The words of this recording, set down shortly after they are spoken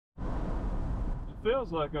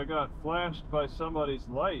feels like I got flashed by somebody's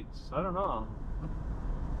lights. I don't know.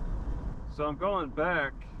 So I'm going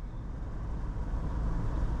back.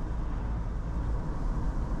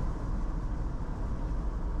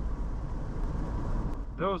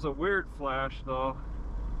 That was a weird flash though.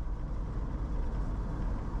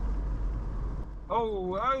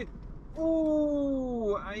 Oh,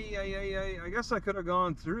 I guess I could have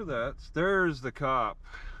gone through that. There's the cop.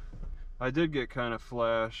 I did get kind of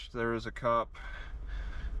flashed. There is a cop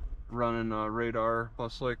running radar,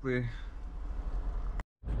 most likely.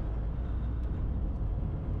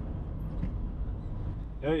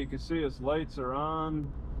 Yeah, you can see his lights are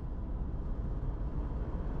on.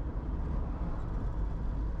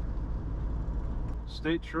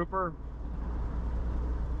 State trooper.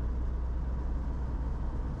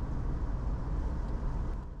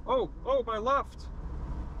 Oh, my left.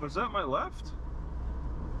 Was that my left?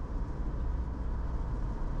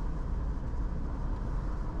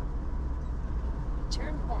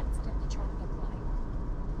 Turn west at the traffic light.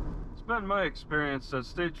 It's been my experience that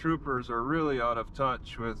state troopers are really out of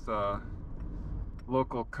touch with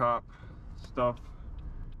local cop stuff.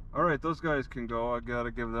 All right, those guys can go. I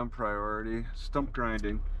gotta give them priority. Stump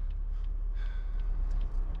grinding.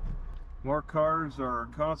 More cars are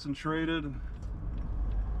concentrated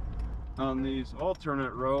on these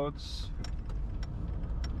alternate roads.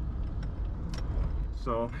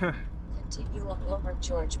 So Continue on over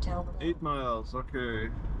Georgetown Road. 8 miles. Okay.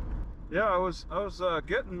 Yeah, I was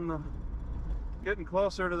getting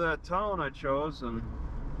closer to that town I chose, and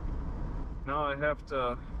now I have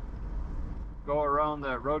to go around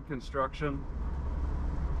that road construction.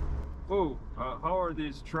 Ooh, how are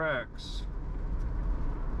these tracks?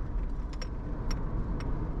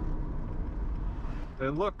 They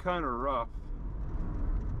look kind of rough.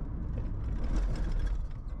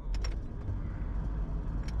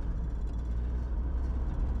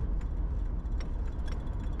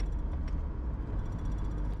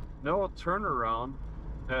 No turnaround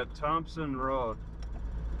at Thompson Road.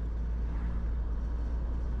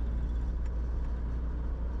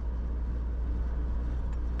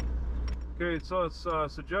 Okay, so it's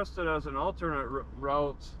suggested as an alternate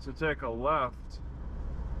route to take a left.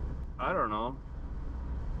 I don't know.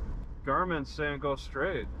 Garmin's saying go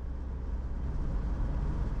straight.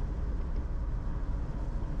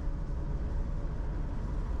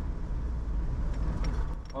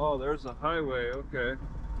 Oh, there's a highway, okay.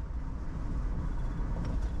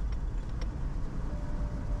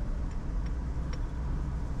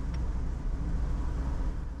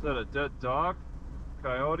 Is that a dead dog?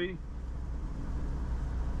 Coyote?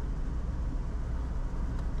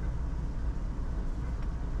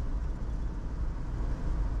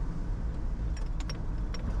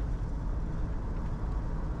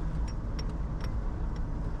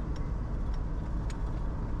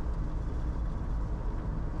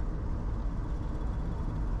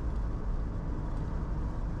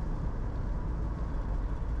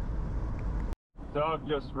 Dog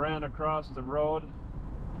just ran across the road.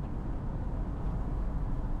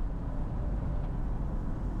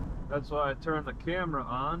 That's why I turned the camera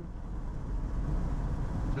on,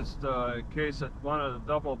 just in case it wanted to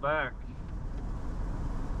double back.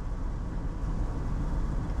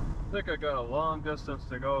 I think I got a long distance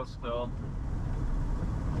to go still.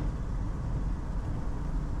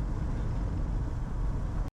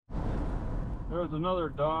 There's another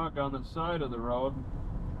dog on the side of the road.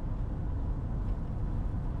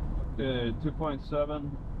 Okay, 2.7.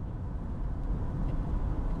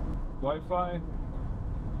 Wi-Fi.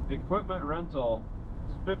 Equipment rental.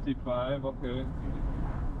 It's 55, okay.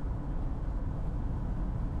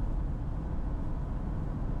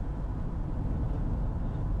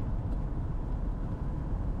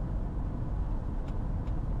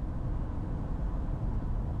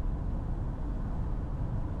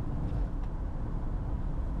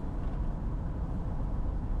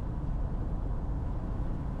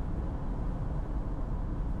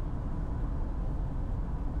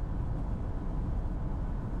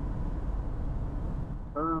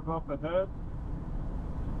 Curve up ahead,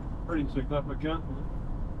 pretty significant.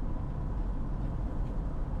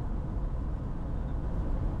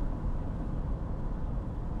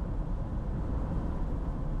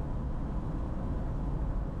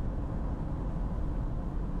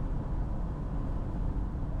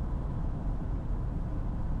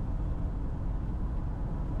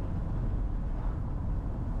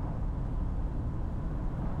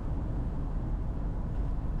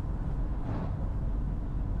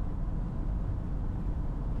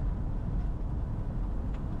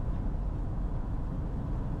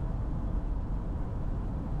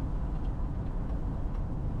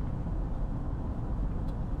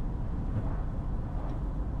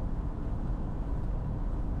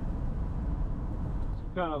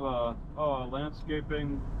 kind of a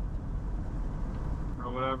landscaping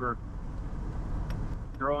or whatever,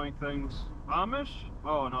 growing things. Amish?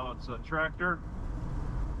 Oh no, it's a tractor.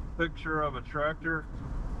 Picture of a tractor.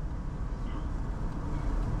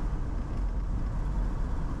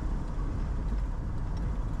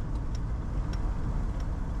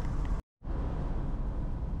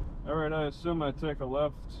 Alright, I assume I take a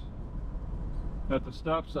left at the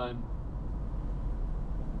stop sign.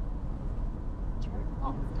 Turn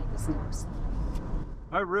left at the stop sign.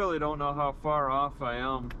 I really don't know how far off I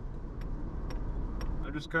am.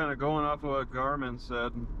 I'm just kind of going off of what Garmin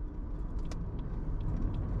said.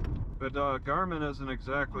 But Garmin isn't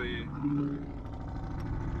exactly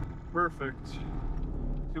perfect.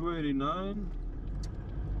 289.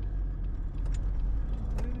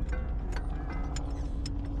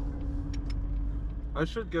 I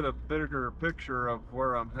should get a bigger picture of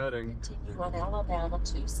where I'm heading. Continue on Alabama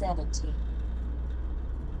 270.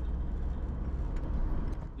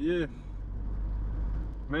 Yeah.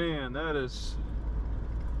 Man, that's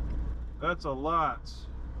a lot.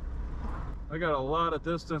 I got a lot of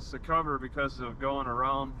distance to cover because of going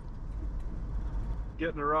around,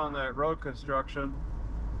 getting around that road construction.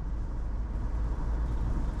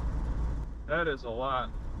 That is a lot.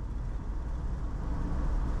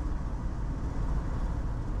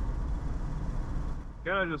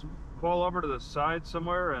 Can I just pull over to the side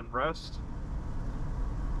somewhere and rest?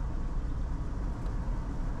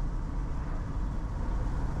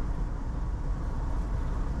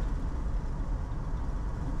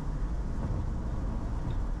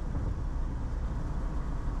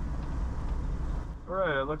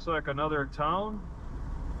 Alright, it looks like another town.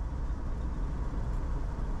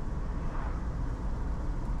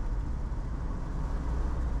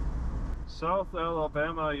 South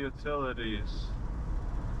Alabama Utilities.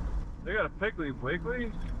 They got a Piggly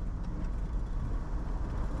Wiggly?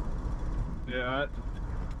 Yeah,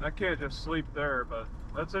 I can't just sleep there, but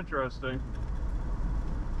that's interesting.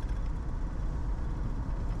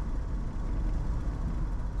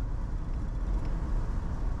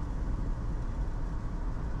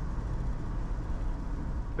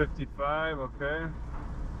 $55, okay.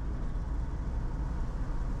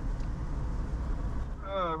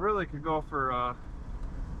 Really could go for a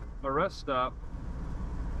rest stop.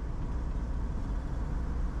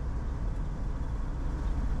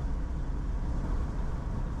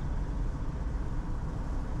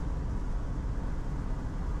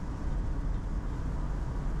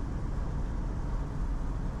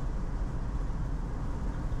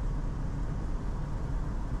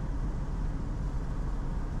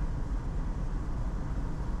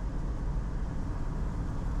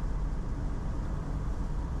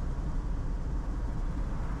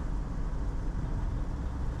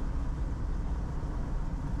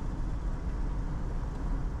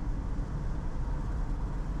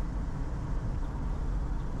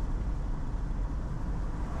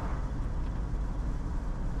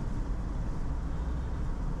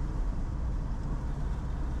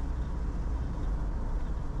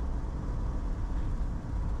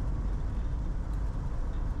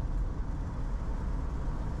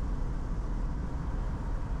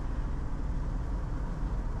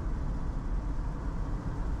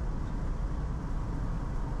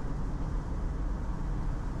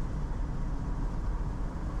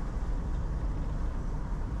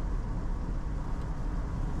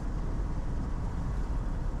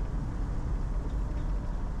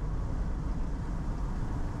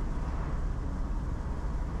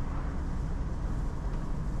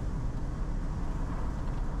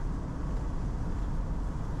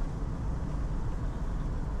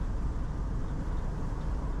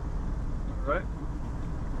 Right?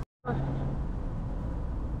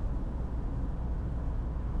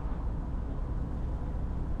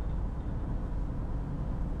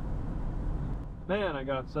 Man, I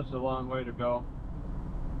got such a long way to go.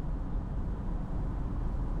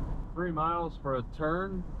 3 miles for a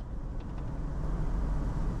turn.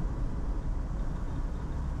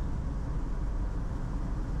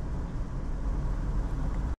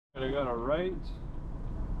 And I got a right,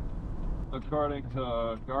 according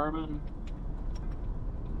to Garmin.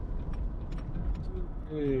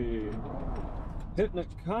 Hey, hitting it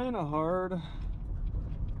kind of hard.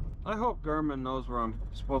 I hope Garmin knows where I'm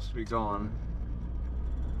supposed to be going.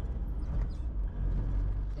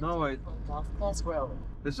 No, wait.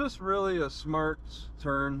 Is this really a smart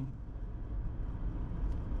turn?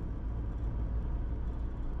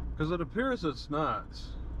 Because it appears it's not.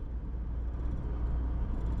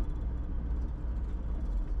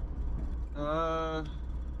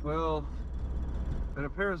 Well, it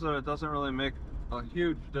appears that it doesn't really make a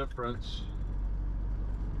huge difference.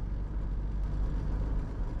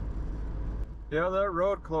 Yeah, that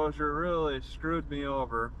road closure really screwed me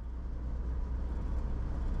over.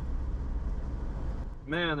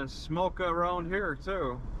 Man, there's smoke around here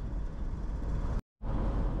too.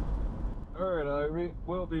 Alright,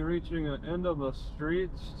 will be reaching an end of the street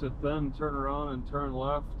to then turn around and turn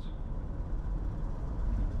left.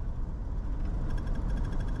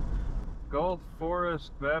 Gulf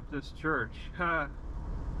Forest Baptist Church. Ha!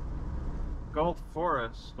 Gulf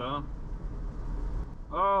Forest, huh?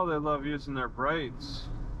 Oh, they love using their brights.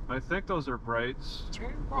 I think those are brights.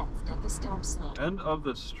 Turn left at the stop sign. End of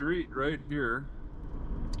the street right here.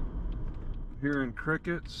 Hearing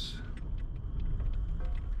crickets.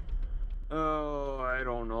 Oh, I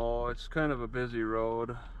don't know. It's kind of a busy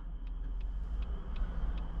road.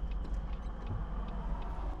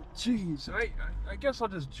 Jeez, I guess I'll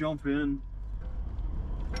just jump in.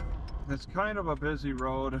 It's kind of a busy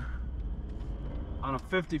road on a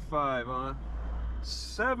 55, huh?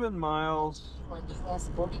 7 miles. On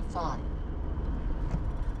US 45.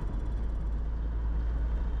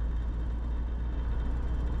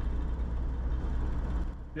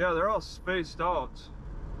 Yeah, they're all spaced out.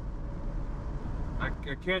 I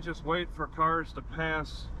can't just wait for cars to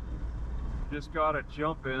pass. Just gotta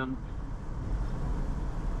jump in.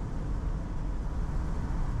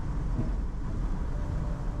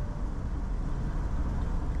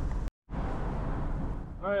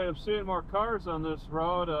 Alright, I'm seeing more cars on this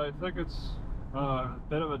road. I think it's a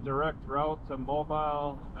bit of a direct route to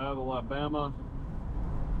Mobile, Alabama.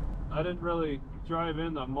 I didn't really drive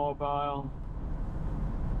into Mobile.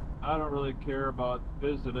 I don't really care about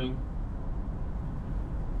visiting.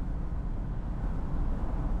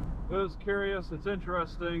 It was curious, it's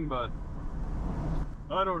interesting, but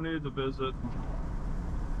I don't need to visit.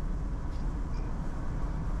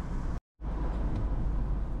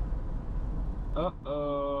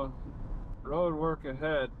 Uh-oh. Road work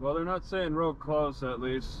ahead. Well, they're not saying road closed, at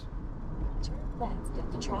least. Turn left at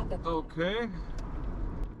the traffic light. Okay.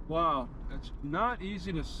 Wow, it's not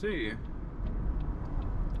easy to see.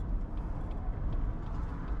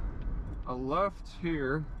 A left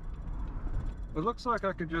here. It looks like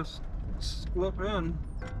I could just slip in.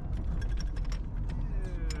 Yeah.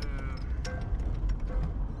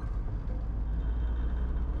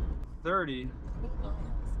 30. 3 miles.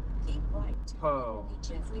 Keep right. Oh.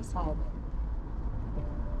 Jeffries Highway.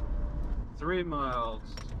 3 miles.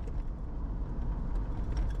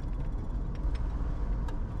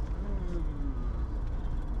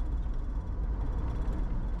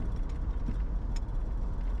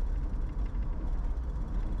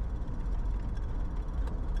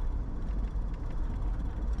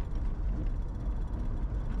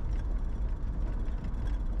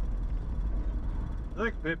 I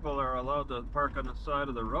think people are allowed to park on the side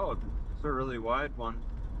of the road. It's a really wide one.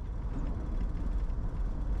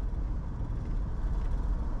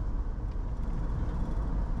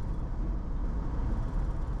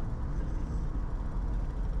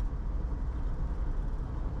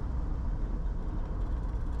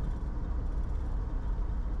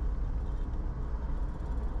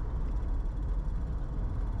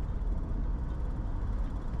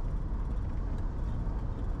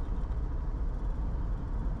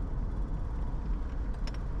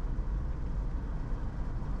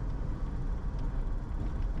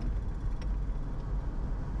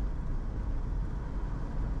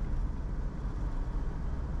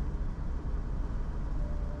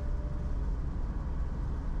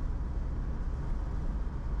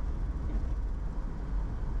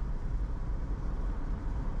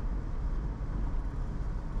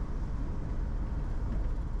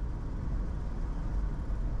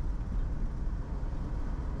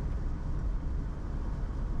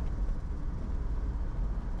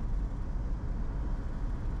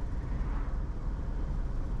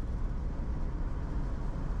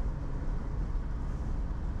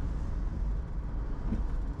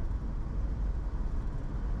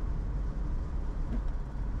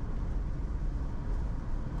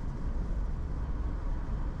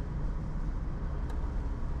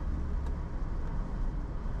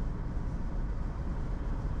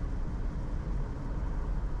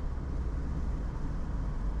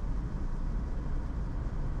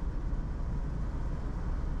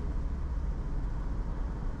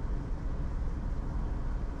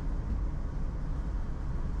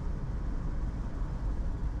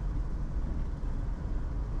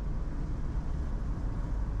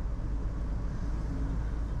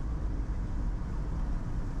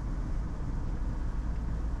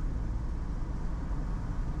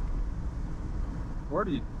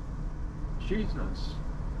 Jesus.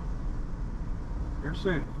 You're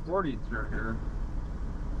saying 40 through here.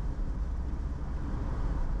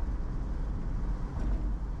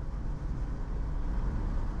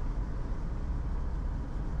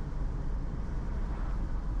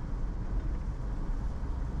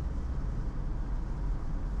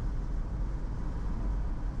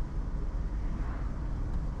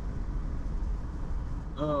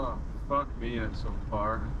 Oh, fuck me, it's so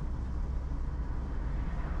far.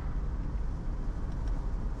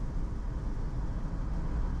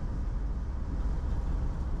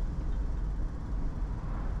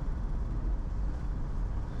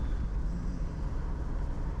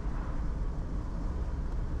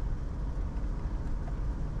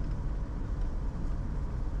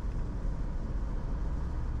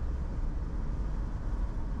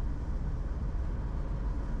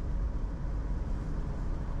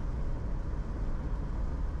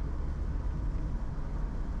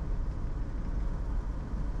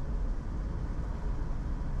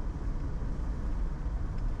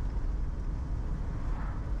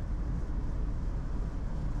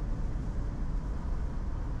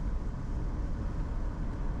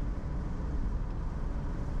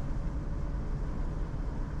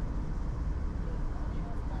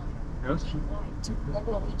 Yes? Right to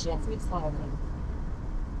Beverly Jeffries Highway.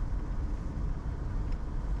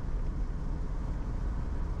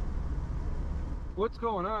 What's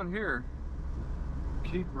going on here?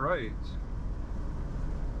 Keep right.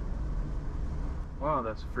 Wow,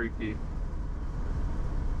 that's freaky.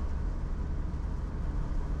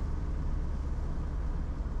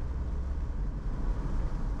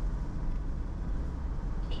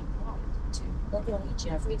 Keep right to Beverly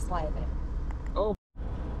Jeffries Highway. Oh,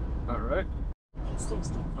 all right.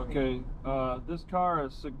 63. Okay, this car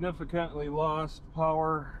has significantly lost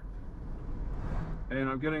power, and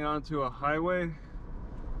I'm getting onto a highway.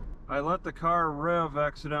 I let the car rev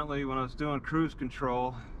accidentally when I was doing cruise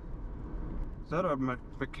control. Is that a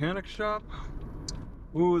mechanic shop?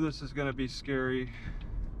 Ooh, this is gonna be scary.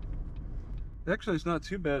 Actually, it's not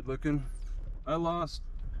too bad looking. I lost.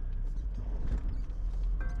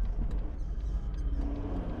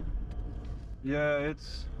 Yeah,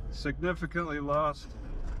 it's significantly lost.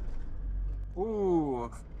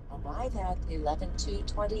 Ooh. Arrive at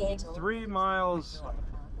 11228. 3 miles.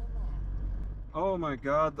 Oh my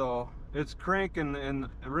God, though. It's cranking in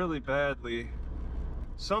really badly.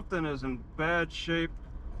 Something is in bad shape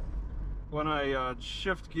when I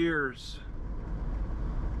shift gears.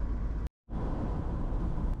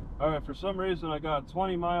 Alright, for some reason I got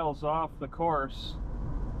 20 miles off the course.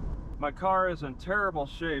 My car is in terrible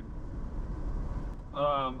shape.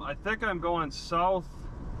 I think I'm going south,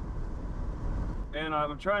 and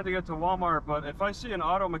I'm trying to get to Walmart, but if I see an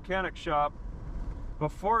auto mechanic shop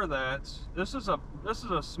before that, this is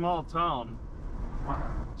a small town,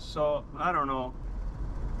 so I don't know.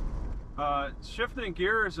 Shifting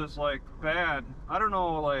gears is like bad. I don't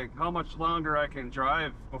know like how much longer I can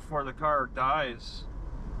drive before the car dies,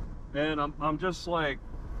 and I'm just like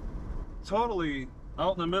totally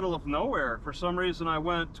out in the middle of nowhere. For some reason I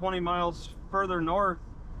went 20 miles further north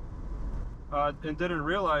and didn't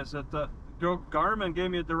realize that the Garmin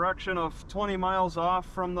gave me a direction of 20 miles off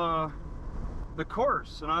from the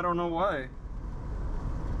course, and I don't know why.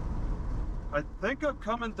 I think I'm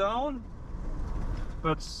coming down,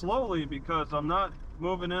 but slowly, because I'm not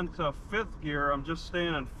moving into 5th gear, I'm just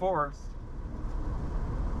staying in 4th.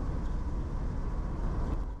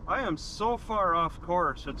 I am so far off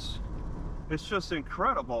course, it's just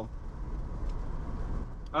incredible.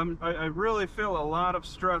 I really feel a lot of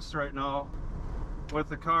stress right now with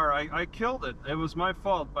the car. I killed it. It was my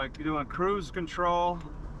fault by doing cruise control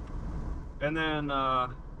and then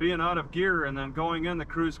being out of gear, and then going in the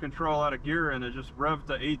cruise control out of gear, and it just revved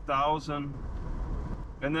to 8,000,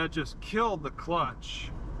 and that just killed the clutch.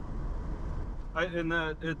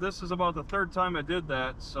 This is about the 3rd time I did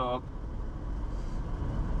that, so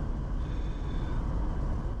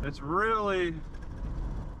it's really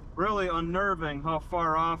unnerving how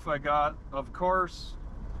far off I got of course,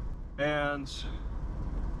 and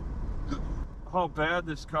how bad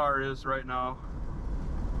this car is right now.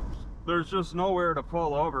 There's just nowhere to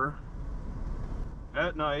pull over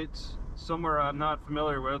at night, somewhere I'm not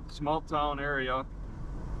familiar with, small town area.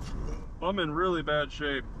 I'm in really bad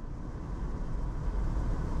shape,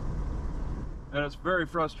 and it's very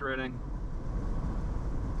frustrating.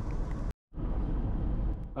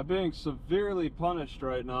 I'm being severely punished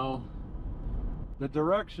right now. The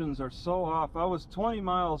directions are so off. I was 20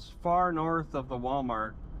 miles far north of the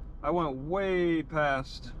Walmart. I went way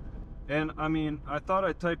past, and I mean, I thought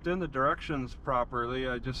I typed in the directions properly.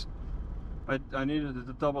 I needed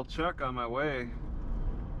to double check on my way.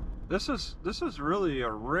 This is really a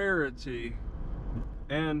rarity,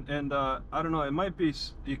 and I don't know, it might be,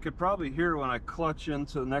 you could probably hear when I clutch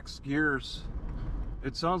into the next gears.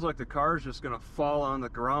 It sounds like the car is just gonna fall on the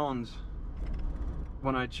ground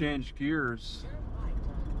when I change gears. Turn right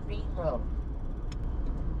on Green Road.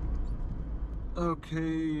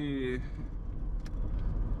 Okay.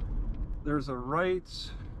 there's a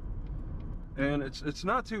right, and it's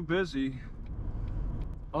not too busy.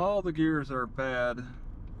 All the gears are bad,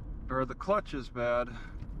 or the clutch is bad.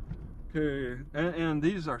 Okay, and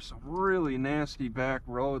these are some really nasty back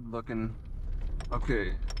road looking.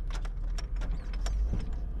 Okay.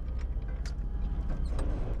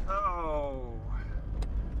 Oh.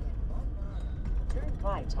 In 1 mile, turn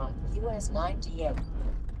right on US 98.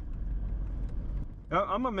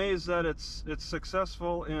 I'm amazed that it's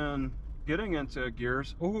successful in getting into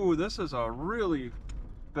gears. Ooh, this is a really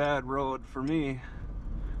bad road for me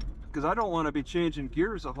because I don't want to be changing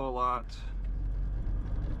gears a whole lot.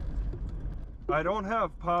 I don't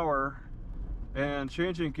have power, and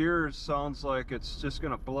changing gears sounds like it's just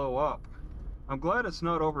gonna blow up. I'm glad it's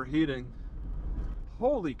not overheating.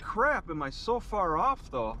 Holy crap, am I so far off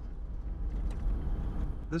though?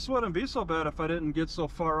 This wouldn't be so bad if I didn't get so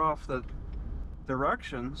far off the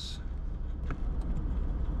directions.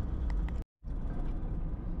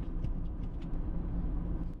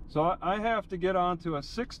 So I have to get onto a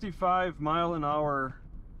 65-mile-an-hour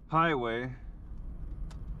highway.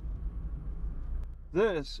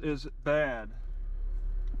 This is bad.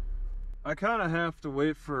 I kind of have to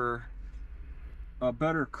wait for a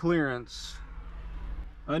better clearance.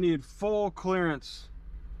 I need full clearance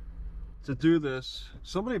to do this.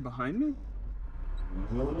 Somebody behind me?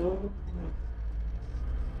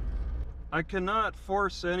 I cannot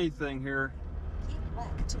force anything here. Keep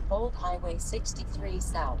left to Old Highway 63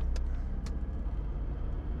 South.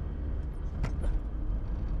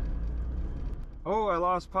 Oh, I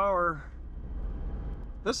lost power.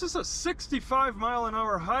 This is a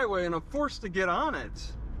 65-mile-an-hour highway and I'm forced to get on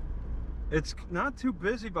it. It's not too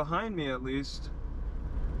busy behind me, at least.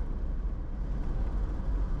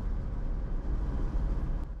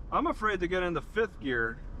 I'm afraid to get into 5th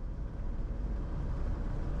gear.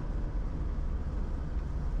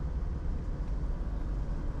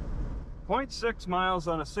 .6 miles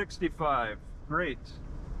on a 65. Great.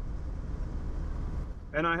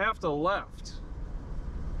 And I have to left.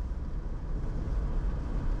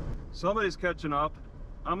 Somebody's catching up.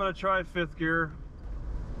 I'm gonna try 5th gear.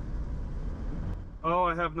 Oh,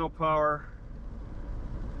 I have no power.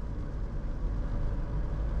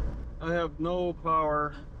 I have no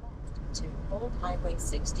power. To Old Highway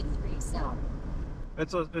 63 South.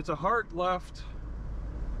 It's a hard left,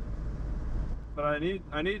 but I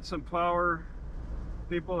need some power.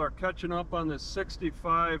 People are catching up on this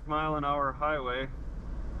 65-mile-an-hour highway.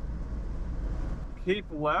 Keep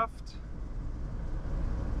left.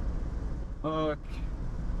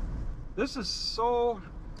 This is so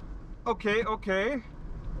okay.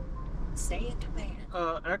 Say a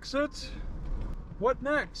command. Exit. What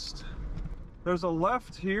next? There's a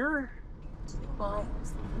left here. 2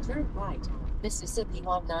 miles. Turn right. Mississippi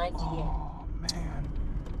 198. Oh man,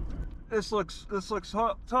 this looks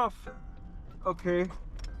tough. Okay.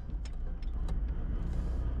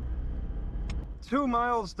 2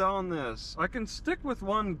 miles down this. I can stick with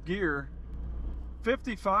 1 gear.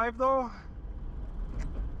 55 though.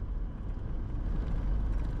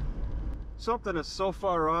 Something is so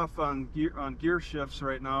far off on gear shifts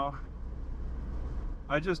right now.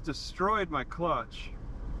 I just destroyed my clutch.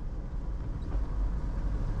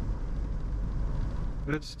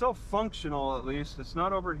 But it's still functional, at least. It's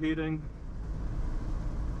not overheating.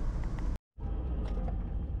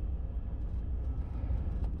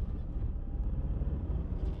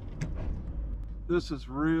 This is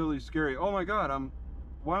really scary. Oh my God,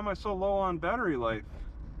 why am I so low on battery life?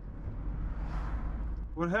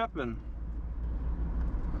 What happened?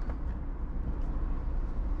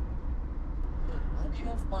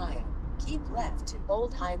 1/2 mile. Keep left to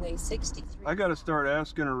Old Highway 63. I gotta start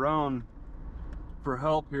asking around for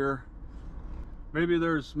help here. Maybe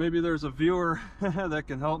there's a viewer that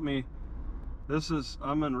can help me.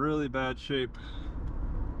 I'm in really bad shape.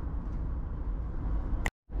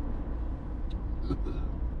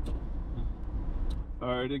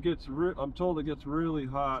 All right, I'm told it gets really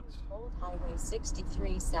hot. Old Highway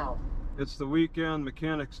 63 South. It's the weekend.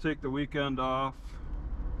 Mechanics take the weekend off.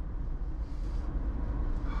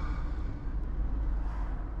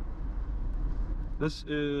 This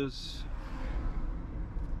is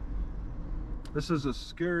a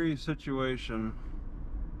scary situation.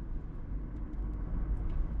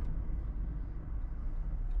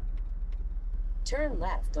 Turn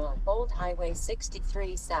left on Old Highway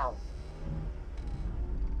 63 South.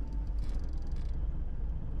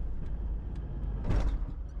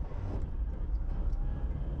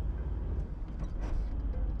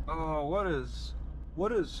 Oh,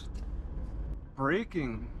 what is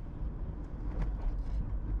braking?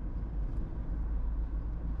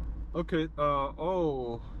 Okay,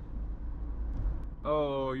 oh.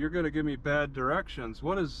 Oh, you're gonna give me bad directions.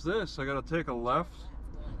 What is this? I gotta take a left?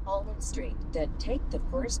 Almond Street, then take the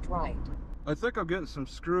first right. I think I'm getting some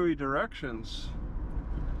screwy directions.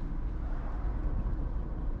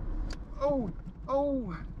 Oh,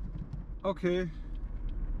 oh, okay.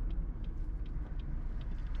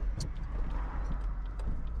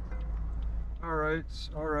 All right,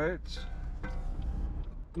 all right.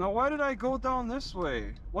 Now, why did I go down this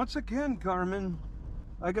way? Once again, Garmin,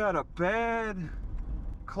 I got a bad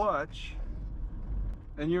clutch,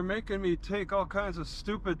 and you're making me take all kinds of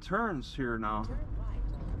stupid turns here now. Turn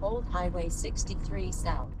right on Old Highway 63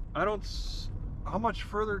 South. I don't... How much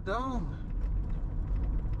further down?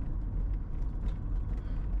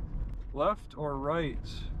 Left or right?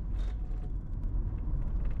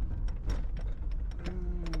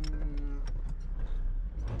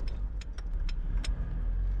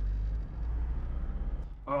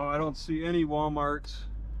 Oh, I don't see any Walmart.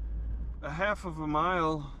 A half of a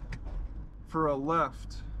mile for a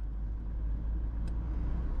left.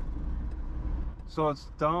 So it's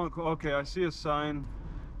down. Okay, I see a sign.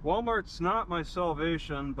 Walmart's not my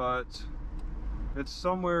salvation, but it's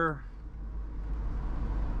somewhere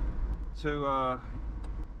to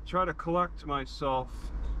try to collect myself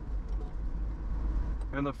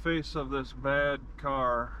in the face of this bad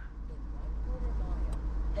car.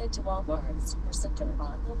 Head to Walmart's or center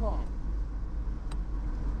on the left.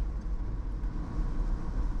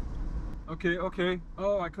 Okay, okay.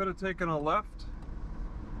 Oh, I could have taken a left.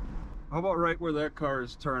 How about right where that car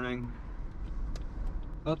is turning?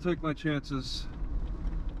 I'll take my chances.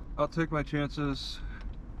 I'll take my chances.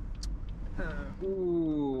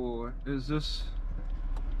 Ooh, is this...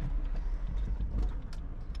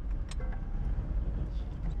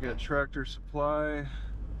 Got Tractor Supply.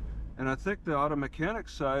 And I think the auto mechanic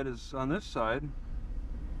side is on this side.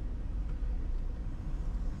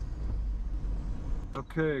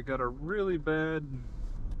 Okay, got a really bad...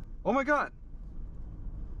 Oh my God!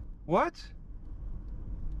 What?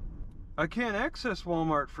 I can't access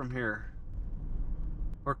Walmart from here.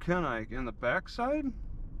 Or can I? In the backside?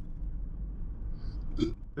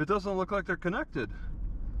 It doesn't look like they're connected.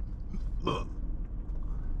 Oh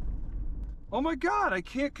my God, I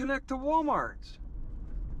can't connect to Walmart.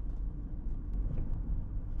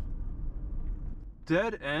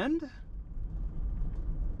 Dead end?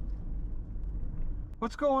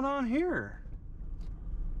 What's going on here?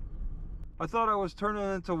 I thought I was turning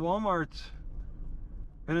into Walmart,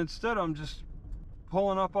 and instead I'm just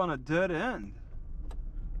pulling up on a dead end.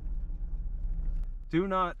 Do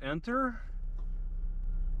not enter?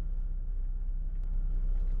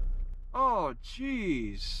 Oh,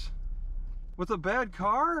 jeez. With a bad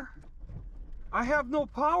car? I have no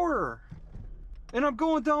power. And I'm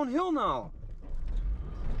going downhill now.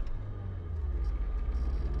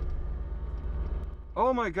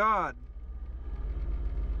 Oh my God.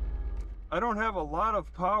 I don't have a lot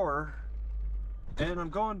of power. And I'm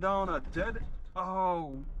going down a dead...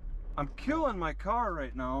 Oh, I'm killing my car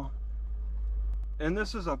right now. And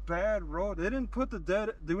this is a bad road. They didn't put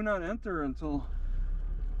the do not enter until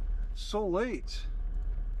so late.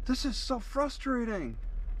 This is so frustrating.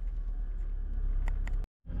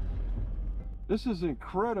 This is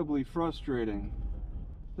incredibly frustrating.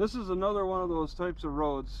 This is another one of those types of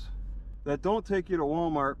roads that don't take you to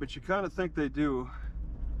Walmart, but you kind of think they do.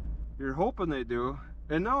 You're hoping they do.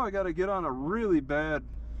 And now I got to get on a really bad...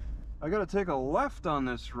 I got to take a left on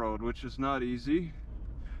this road, which is not easy.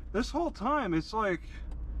 This whole time, it's like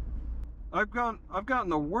I've gotten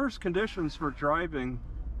the worst conditions for driving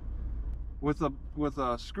with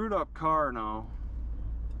a screwed up car now.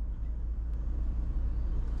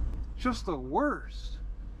 Just the worst.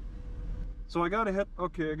 So I gotta hit,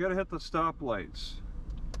 okay, I gotta hit the stoplights.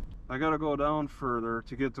 I gotta go down further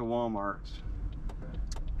to get to Walmart.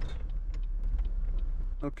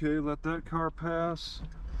 Okay, let that car pass.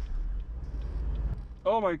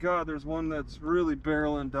 Oh my God, there's one that's really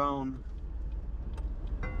barreling down.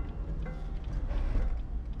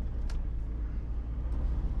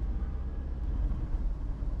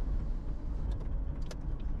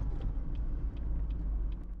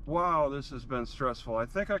 Wow, this has been stressful. I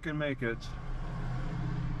think I can make it.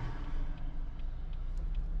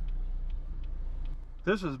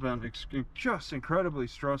 This has been just incredibly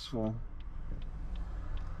stressful.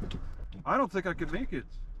 I don't think I can make it.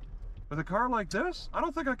 With a car like this, I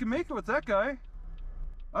don't think I can make it with that guy.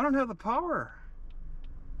 I don't have the power.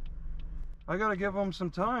 I gotta give him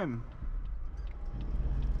some time.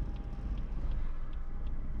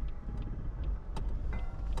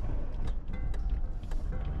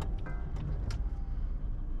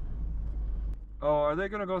 Oh, are they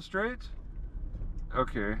gonna go straight?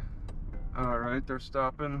 Okay. All right, they're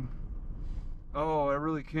stopping. Oh, I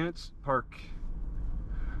really can't park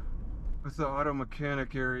with the auto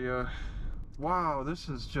mechanic area. Wow, this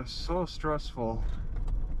is just so stressful.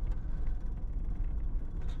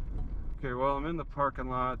 Okay, well, I'm in the parking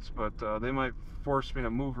lots, but they might force me to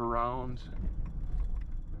move around.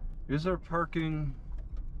 Is there parking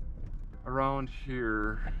around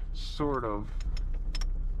here? Sort of.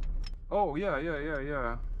 Oh,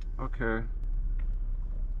 yeah. Okay.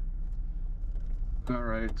 All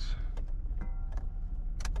right.